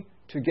came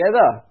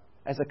together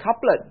as a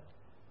couplet.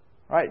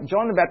 Right?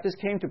 John the Baptist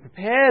came to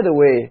prepare the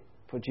way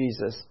for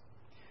Jesus.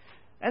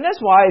 And that's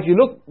why, if you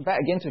look back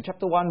again to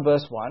chapter 1,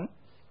 verse 1,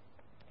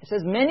 it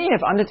says, many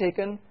have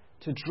undertaken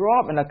to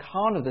draw up an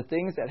account of the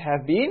things that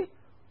have been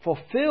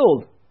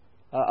fulfilled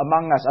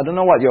among us. I don't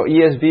know what your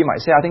ESV might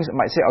say. I think it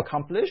might say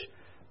accomplished.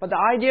 But the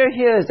idea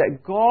here is that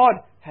God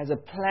has a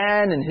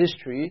plan in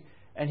history,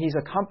 and He's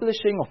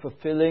accomplishing or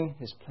fulfilling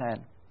His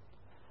plan.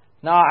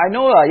 Now, I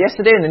know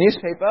yesterday in the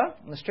newspaper,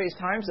 in the Straits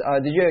Times,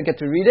 did you get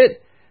to read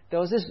it? There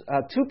was this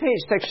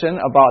 2-page section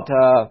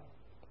about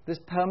this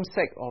perm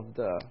sec of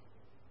the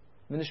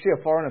Ministry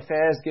of Foreign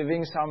Affairs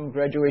giving some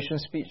graduation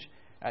speech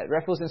at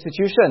Raffles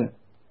Institution.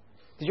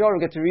 Did you all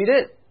get to read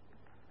it?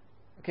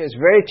 Okay, it's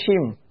very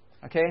team.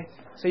 Okay,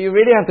 so you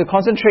really have to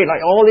concentrate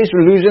like all these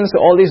allusions to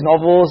all these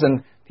novels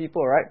and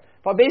people, right?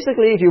 But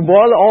basically, if you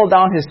boil it all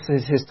down,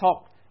 his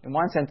talk in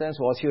one sentence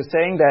was, he was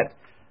saying that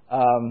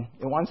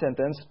in one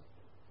sentence,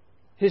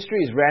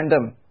 history is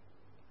random,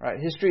 right?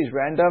 History is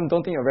random.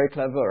 Don't think you're very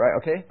clever, right?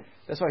 Okay,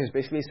 that's what he's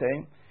basically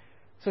saying.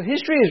 So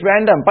history is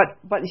random,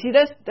 but you see,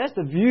 that's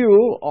the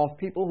view of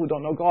people who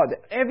don't know God.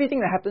 Everything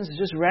that happens is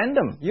just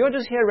random. You're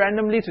just here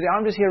randomly today.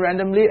 I'm just here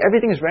randomly.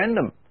 Everything is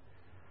random.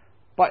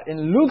 But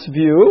in Luke's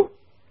view,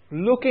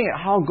 looking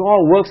at how God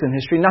works in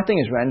history, nothing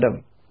is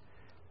random.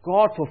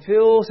 God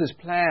fulfills His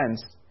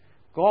plans.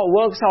 God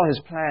works out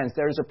His plans.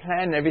 There is a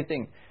plan in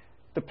everything.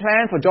 The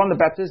plan for John the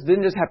Baptist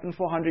didn't just happen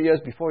 400 years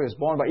before he was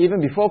born, but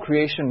even before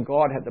creation,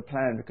 God had the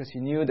plan because He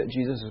knew that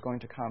Jesus was going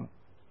to come.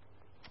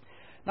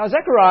 Now,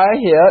 Zechariah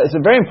here is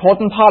a very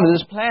important part of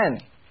this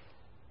plan.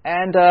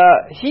 And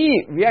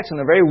he reacts in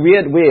a very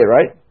weird way,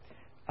 right?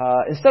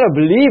 Instead of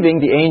believing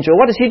the angel,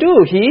 what does he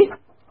do? He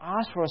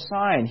asks for a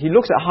sign. He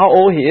looks at how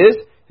old he is,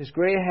 his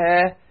grey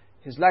hair,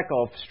 his lack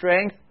of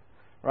strength,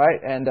 right?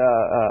 And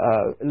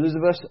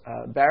Elizabeth's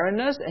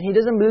barrenness, and he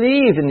doesn't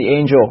believe in the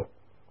angel.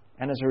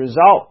 And as a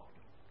result,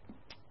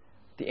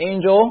 the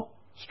angel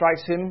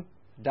strikes him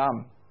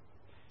dumb.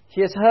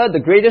 He has heard the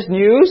greatest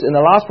news in the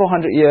last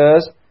 400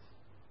 years,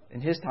 in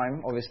his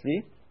time,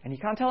 obviously, and he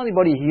can't tell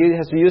anybody. He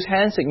has to use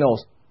hand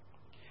signals.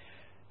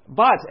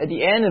 But at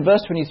the end, in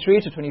verse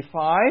 23 to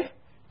 25,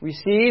 we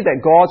see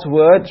that God's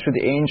word through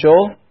the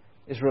angel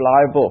is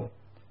reliable.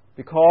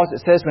 Because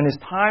it says, when his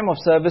time of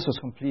service was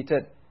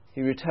completed,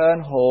 he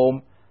returned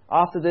home.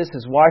 After this,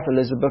 his wife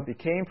Elizabeth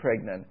became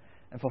pregnant,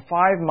 and for 5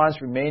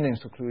 months remained in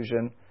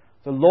seclusion.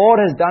 The Lord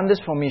has done this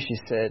for me, she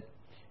said.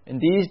 In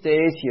these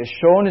days, he has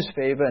shown his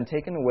favor and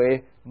taken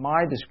away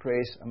my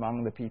disgrace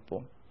among the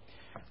people.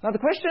 Now, the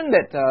question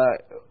that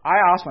I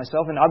ask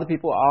myself and other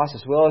people ask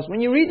as well is,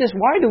 when you read this,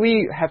 why do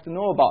we have to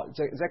know about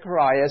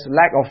Zechariah's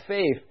lack of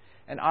faith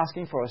and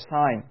asking for a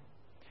sign?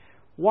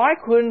 Why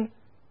couldn't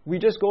we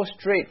just go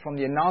straight from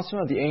the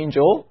announcement of the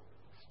angel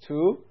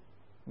to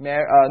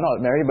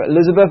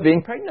Elizabeth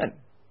being pregnant?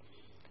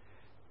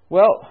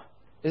 Well,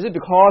 is it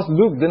because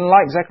Luke didn't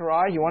like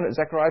Zechariah? He wanted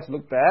Zechariah to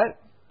look bad?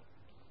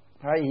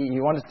 Right? He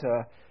wanted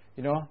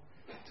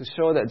to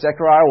show that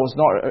Zechariah was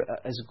not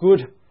as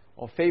good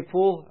or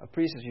faithful a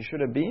priest as he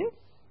should have been?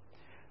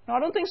 No, I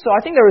don't think so.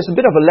 I think there is a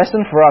bit of a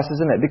lesson for us,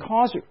 isn't it?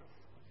 Because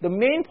the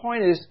main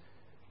point is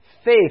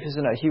faith,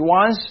 isn't it? He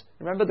wants,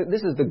 remember that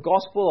this is the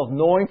gospel of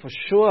knowing for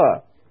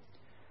sure.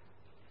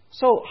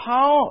 So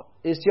how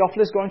is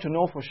Theophilus going to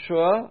know for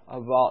sure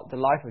about the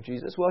life of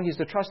Jesus? Well, he's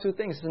to trust two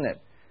things, isn't it?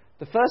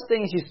 The first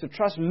thing is he's to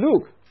trust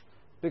Luke,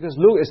 because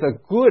Luke is a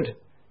good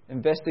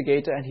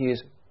investigator and he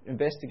is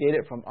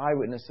investigated from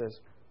eyewitnesses.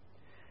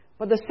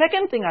 But the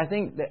second thing I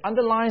think that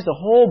underlines the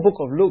whole book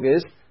of Luke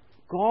is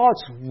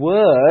God's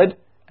word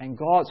and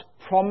God's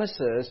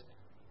promises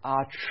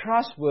are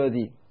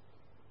trustworthy.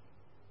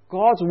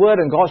 God's word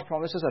and God's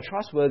promises are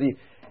trustworthy.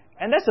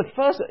 And that's the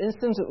first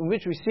instance in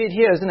which we see it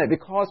here, isn't it?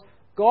 Because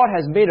God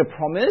has made a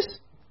promise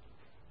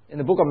in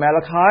the book of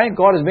Malachi.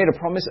 God has made a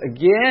promise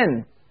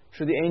again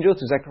through the angel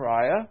to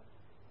Zechariah,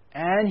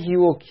 and He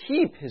will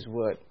keep His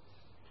word.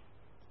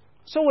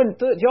 So when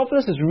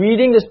Theophilus is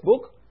reading this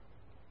book,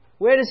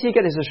 where does he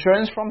get his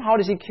assurance from? How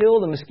does he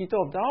kill the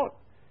mosquito of doubt?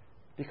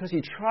 Because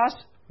he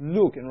trusts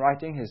Luke in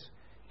writing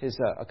his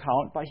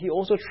account, but he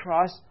also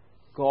trusts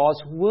God's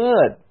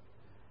word.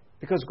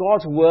 Because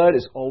God's word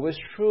is always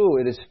true,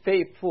 it is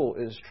faithful,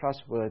 it is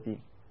trustworthy.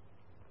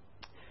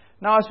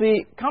 Now, as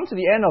we come to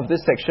the end of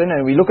this section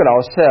and we look at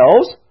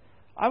ourselves,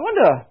 I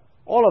wonder,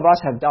 all of us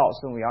have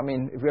doubts, don't we? I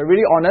mean, if we're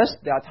really honest,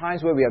 there are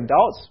times where we have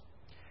doubts.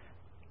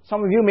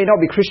 Some of you may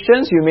not be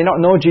Christians, you may not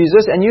know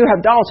Jesus, and you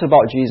have doubts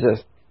about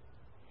Jesus.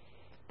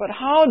 But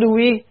how do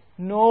we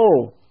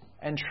know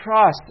and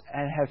trust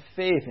and have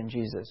faith in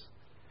Jesus?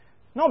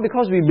 Not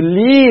because we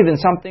believe in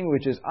something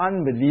which is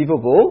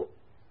unbelievable,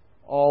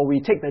 or we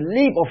take the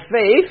leap of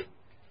faith.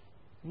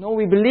 No,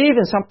 we believe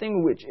in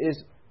something which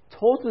is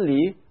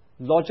totally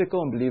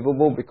logical and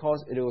believable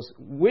because it was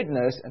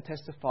witnessed and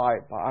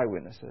testified by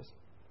eyewitnesses.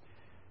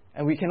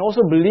 And we can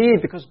also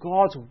believe because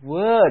God's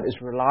word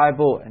is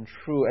reliable and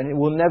true, and it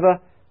will never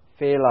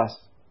fail us.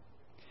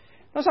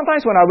 Now,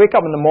 sometimes when I wake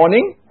up in the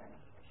morning,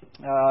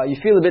 you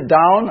feel a bit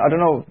down. I don't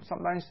know,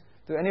 sometimes,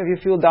 do any of you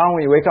feel down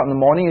when you wake up in the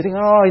morning? You think,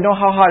 oh, you know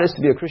how hard it is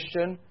to be a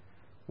Christian?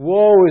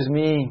 Woe is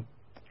me,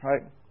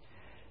 right?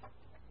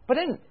 But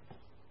then,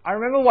 I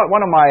remember what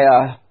one of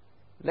my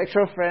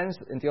lecturer friends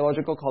in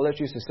theological college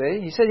used to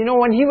say. He said,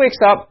 when he wakes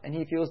up and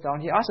he feels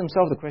down, he asks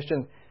himself the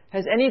question,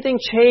 has anything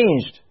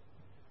changed?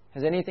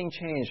 Has anything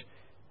changed?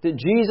 Did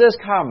Jesus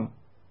come?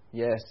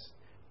 Yes.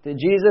 Did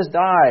Jesus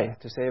die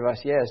to save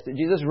us? Yes. Did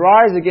Jesus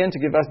rise again to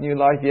give us new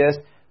life? Yes.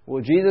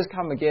 Will Jesus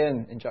come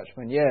again in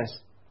judgment? Yes.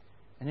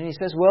 And then he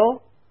says,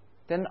 well,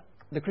 then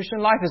the Christian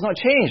life has not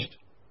changed.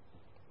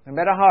 No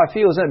matter how I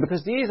feel, isn't it?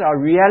 Because these are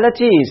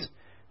realities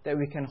that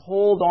we can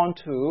hold on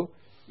to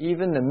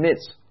even in the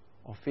midst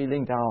of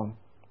feeling down.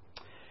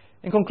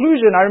 In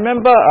conclusion, I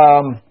remember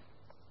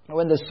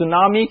when the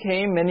tsunami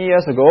came many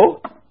years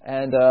ago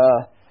and,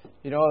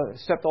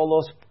 swept all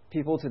those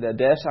people to their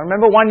deaths. I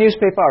remember one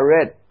newspaper I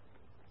read,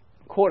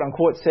 quote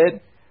unquote,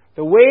 said,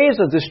 "The waves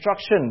of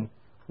destruction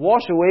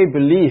wash away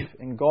belief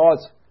in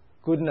God's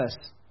goodness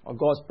or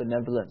God's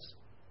benevolence."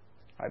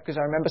 Right? Because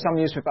I remember some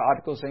newspaper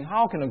articles saying,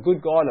 how can a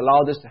good God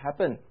allow this to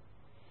happen?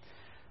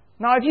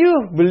 Now, if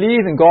you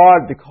believe in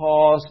God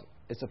because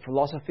it's a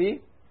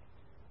philosophy,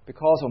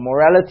 because of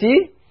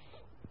morality,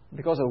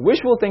 because of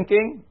wishful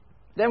thinking,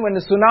 then when the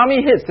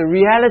tsunami hits, the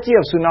reality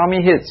of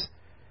tsunami hits,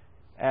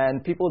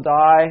 and people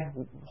die,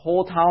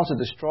 whole towns are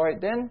destroyed,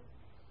 then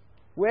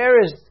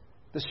where is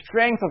the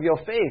strength of your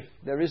faith?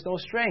 There is no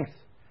strength.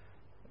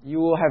 You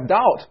will have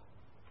doubt.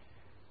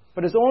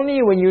 But it's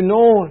only when you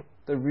know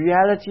the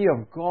reality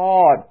of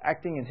God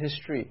acting in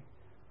history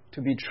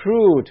to be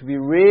true, to be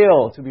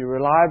real, to be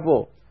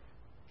reliable,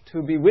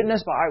 to be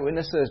witnessed by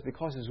eyewitnesses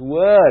because His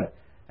Word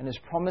and His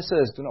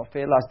promises do not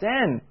fail us,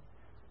 then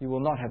you will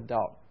not have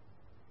doubt.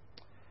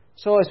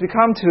 So as we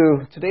come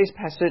to today's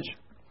passage,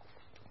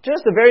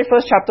 just the very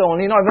first chapter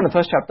only, not even the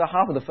first chapter,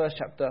 half of the first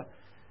chapter,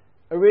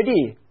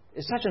 already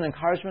is such an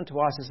encouragement to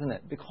us, isn't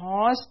it?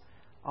 Because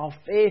our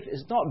faith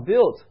is not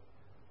built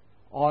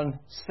on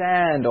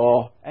sand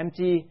or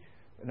empty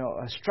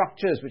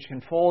structures which can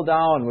fall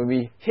down when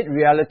we hit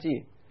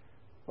reality.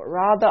 But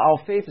rather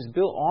our faith is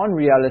built on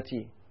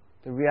reality.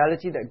 The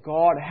reality that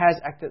God has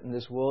acted in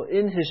this world,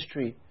 in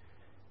history.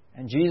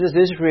 And Jesus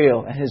is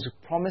real. And His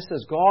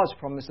promises, God's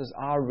promises,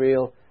 are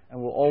real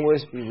and will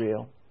always be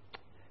real.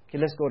 Okay,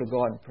 let's go to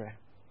God in prayer.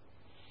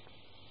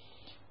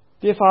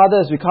 Dear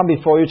Father, as we come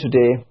before You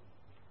today,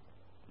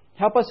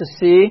 help us to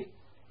see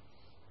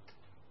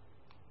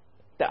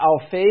that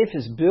our faith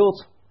is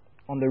built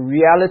on the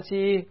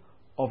reality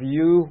of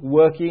You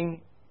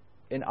working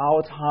in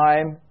our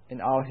time, in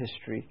our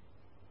history.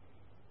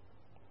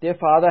 Dear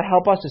Father,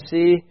 help us to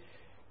see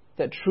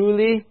that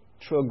truly,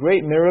 through a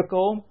great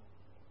miracle,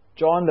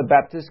 John the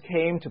Baptist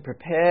came to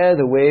prepare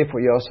the way for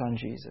Your Son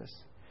Jesus.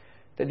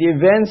 That the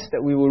events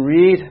that we will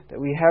read, that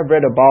we have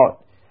read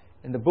about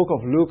in the book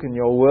of Luke in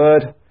Your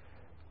Word,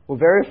 were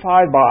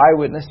verified by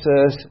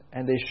eyewitnesses,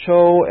 and they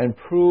show and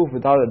prove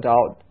without a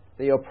doubt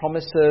that Your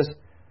promises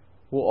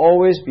will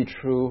always be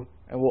true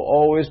and will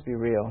always be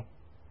real.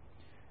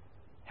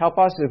 Help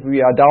us if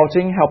we are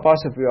doubting, help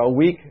us if we are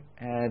weak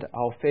and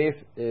our faith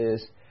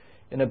is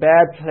in a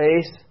bad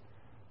place,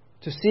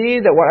 to see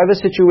that whatever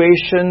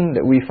situation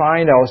that we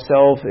find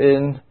ourselves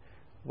in,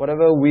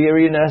 whatever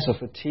weariness or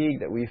fatigue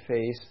that we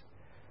face,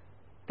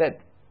 that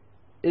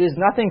it is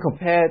nothing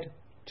compared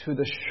to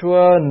the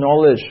sure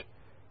knowledge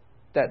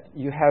that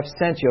You have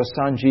sent Your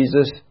Son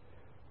Jesus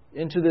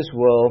into this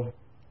world,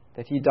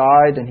 that He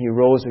died and He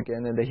rose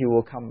again and that He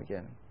will come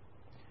again.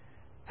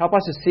 Help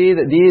us to see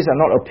that these are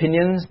not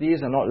opinions,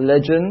 these are not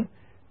legend,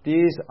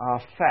 these are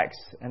facts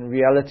and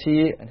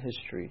reality and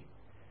history.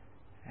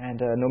 And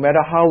no matter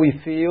how we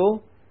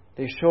feel,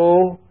 they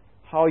show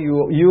how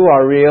you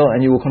are real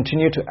and You will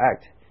continue to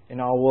act in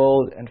our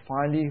world and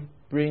finally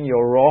bring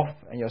Your wrath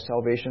and Your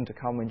salvation to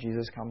come when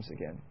Jesus comes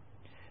again.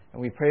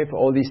 And we pray for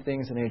all these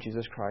things in the name of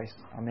Jesus Christ.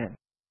 Amen.